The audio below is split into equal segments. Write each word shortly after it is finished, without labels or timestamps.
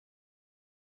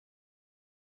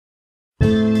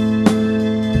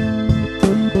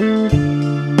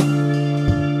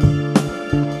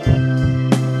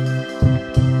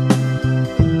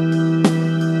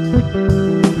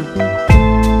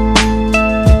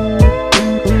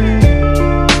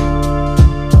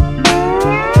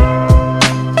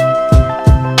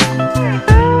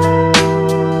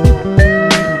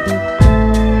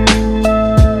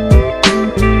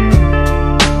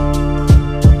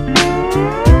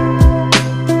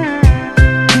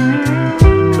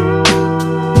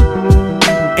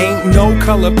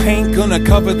color paint gonna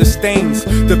cover the stains.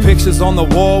 The pictures on the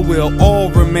wall will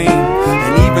all remain.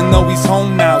 And even though he's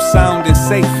home now, sound and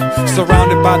safe,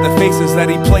 surrounded by the faces that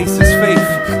he places faith.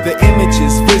 The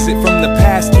images visit from the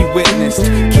past he witnessed.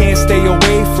 Can't stay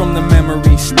away from the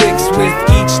memory. Sticks with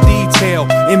each detail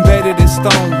embedded in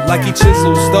stone, like he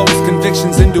chisels those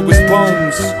convictions into his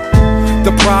bones.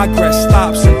 The progress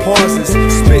stops and pauses,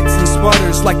 spits and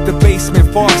sputters like the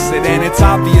basement faucet. And it's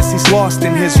obvious he's lost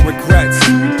in his regrets.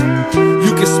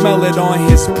 You can smell it on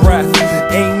his breath.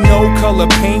 Ain't no color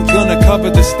paint gonna cover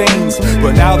the stains,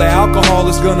 but now the alcohol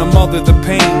is gonna mother the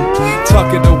pain.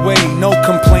 Tuck it away, no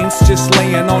complaints, just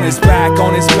laying on his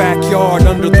backyard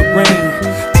under the rain.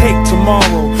 Take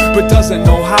tomorrow, but doesn't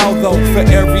know how though. For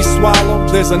every swallow,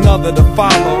 there's another to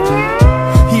follow.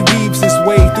 He weaves his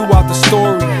way throughout the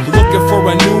story, looking for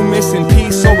a new missing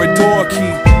piece or a door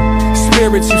key.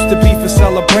 Spirits used to be for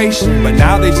celebration, but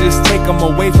now they just take them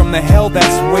away from the hell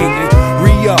that's waiting.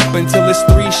 Re-up until it's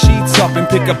 3 sheets up and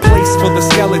pick a place for the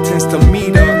skeletons to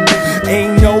meet up.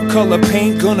 Ain't no color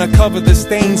paint gonna cover the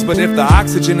stains, but if the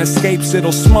oxygen escapes,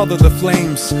 it'll smother the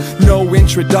flames. No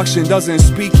introduction, doesn't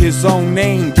speak his own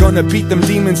name. Gonna beat them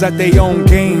demons at their own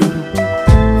game.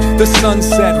 The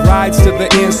sunset rides to the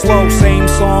end slow, same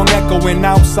song echoing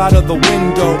outside of the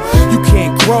window. You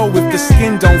can't grow if the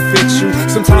skin don't fit you.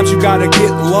 Sometimes you gotta get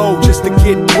low just to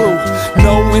get through.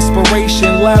 No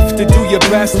inspiration left to do your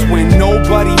best when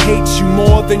nobody hates you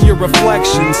more than your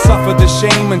reflection. Suffer the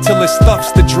shame until it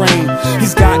stuffs the drain.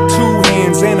 He's got 2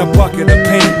 hands and a bucket of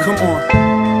pain, come on.